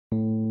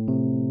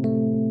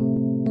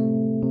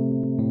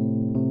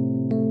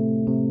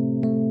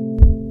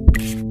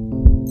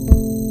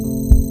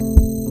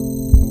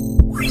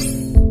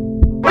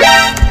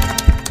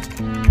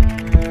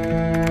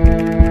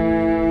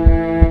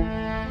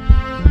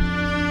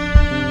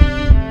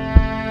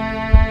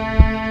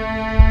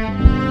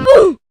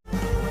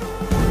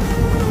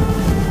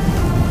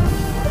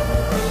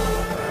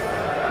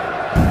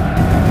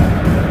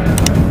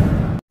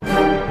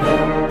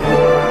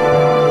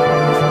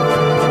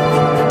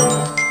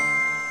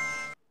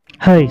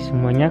Hai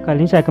semuanya,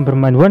 kali ini saya akan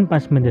bermain One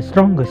Punch Man The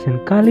Strongest. Dan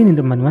kali ini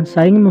teman-teman,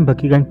 saya ingin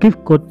membagikan gift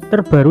code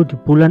terbaru di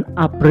bulan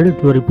April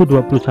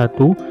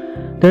 2021.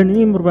 Dan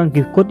ini merupakan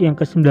gift code yang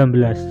ke-19.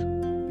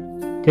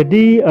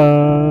 Jadi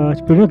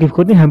sebelumnya gift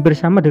code ini hampir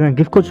sama dengan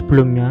gift code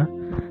sebelumnya.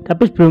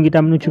 Tapi sebelum kita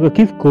menuju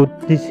ke gift code,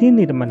 di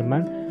sini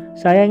teman-teman,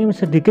 saya ingin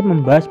sedikit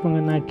membahas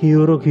mengenai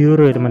Gyoro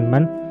ya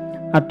teman-teman.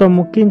 Atau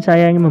mungkin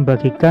saya ingin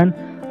membagikan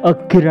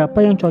gear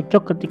apa yang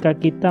cocok ketika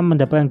kita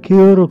mendapatkan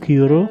Gyoro,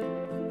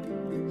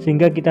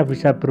 sehingga kita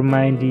bisa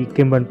bermain di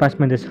game One Punch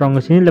Man The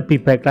Strongest ini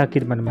lebih baik lagi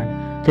teman-teman.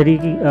 Jadi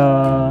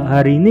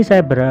hari ini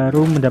saya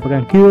baru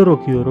mendapatkan Gyoro,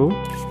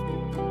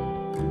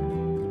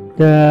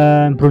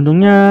 dan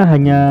beruntungnya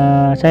hanya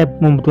saya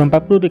membutuhkan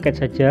 40 tiket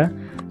saja.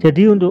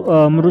 Jadi untuk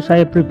menurut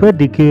saya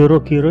pribadi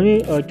Gyoro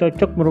ini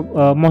cocok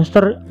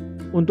monster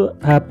untuk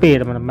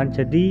HP teman-teman.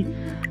 Jadi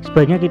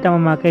sebaiknya kita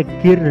memakai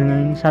gear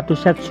dengan satu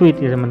set suit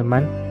ya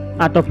teman-teman,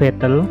 atau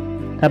battle.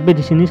 Tapi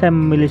di sini saya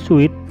memilih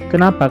suit.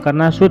 Kenapa?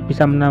 Karena suit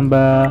bisa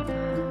menambah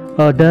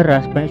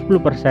darah sebanyak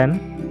 10%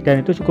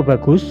 dan itu cukup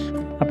bagus.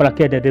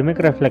 Apalagi ada damage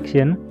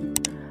reflection.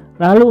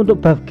 Lalu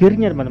untuk buff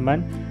gearnya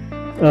teman-teman,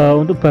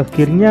 untuk buff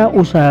gearnya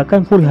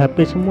usahakan full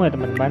HP semua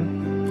teman-teman.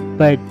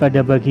 Baik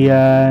pada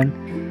bagian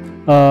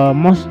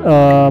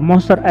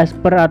monster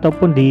esper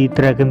ataupun di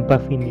dragon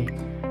buff ini.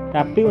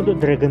 Tapi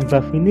untuk dragon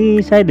buff ini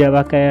saya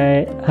tidak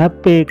pakai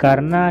HP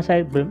karena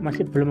saya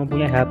masih belum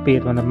mempunyai HP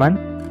teman-teman.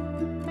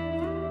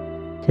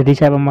 Jadi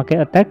saya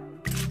memakai attack.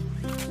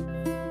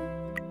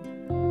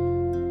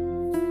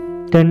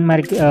 Dan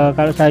mari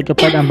kalau saya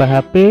coba tambah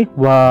HP,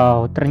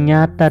 wow,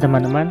 ternyata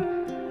teman-teman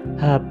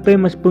HP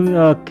meskipun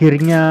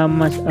gearnya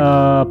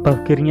buff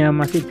gearnya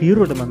masih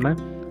biru teman-teman,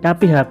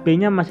 tapi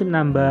HP-nya masih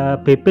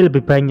menambah BP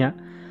lebih banyak.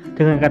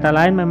 Dengan kata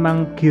lain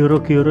memang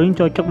Gyoro ini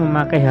cocok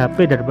memakai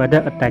HP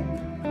daripada attack.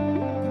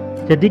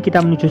 Jadi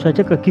kita menuju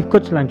saja ke gift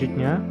code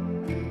selanjutnya.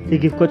 Di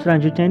gift code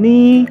selanjutnya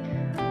ini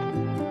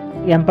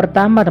yang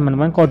pertama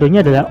teman-teman,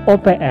 kodenya adalah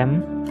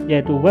OPM,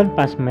 yaitu One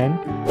Punch Man.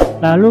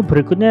 Lalu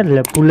berikutnya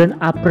adalah bulan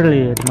April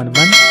ya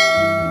teman-teman.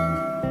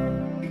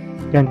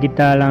 Dan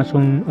kita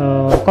langsung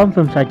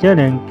confirm saja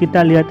dan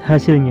kita lihat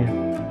hasilnya.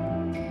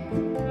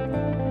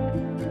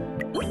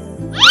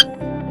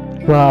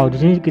 Wow, di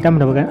sini kita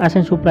mendapatkan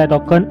Ascent Supply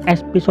Token,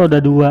 episode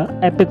 2,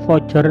 Epic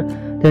Voucher,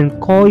 dan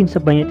koin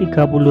sebanyak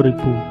 30.000.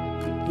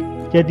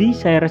 Jadi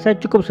saya rasa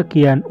cukup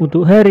sekian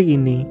untuk hari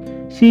ini.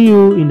 See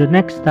you in the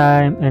next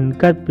time and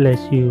God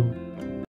bless you.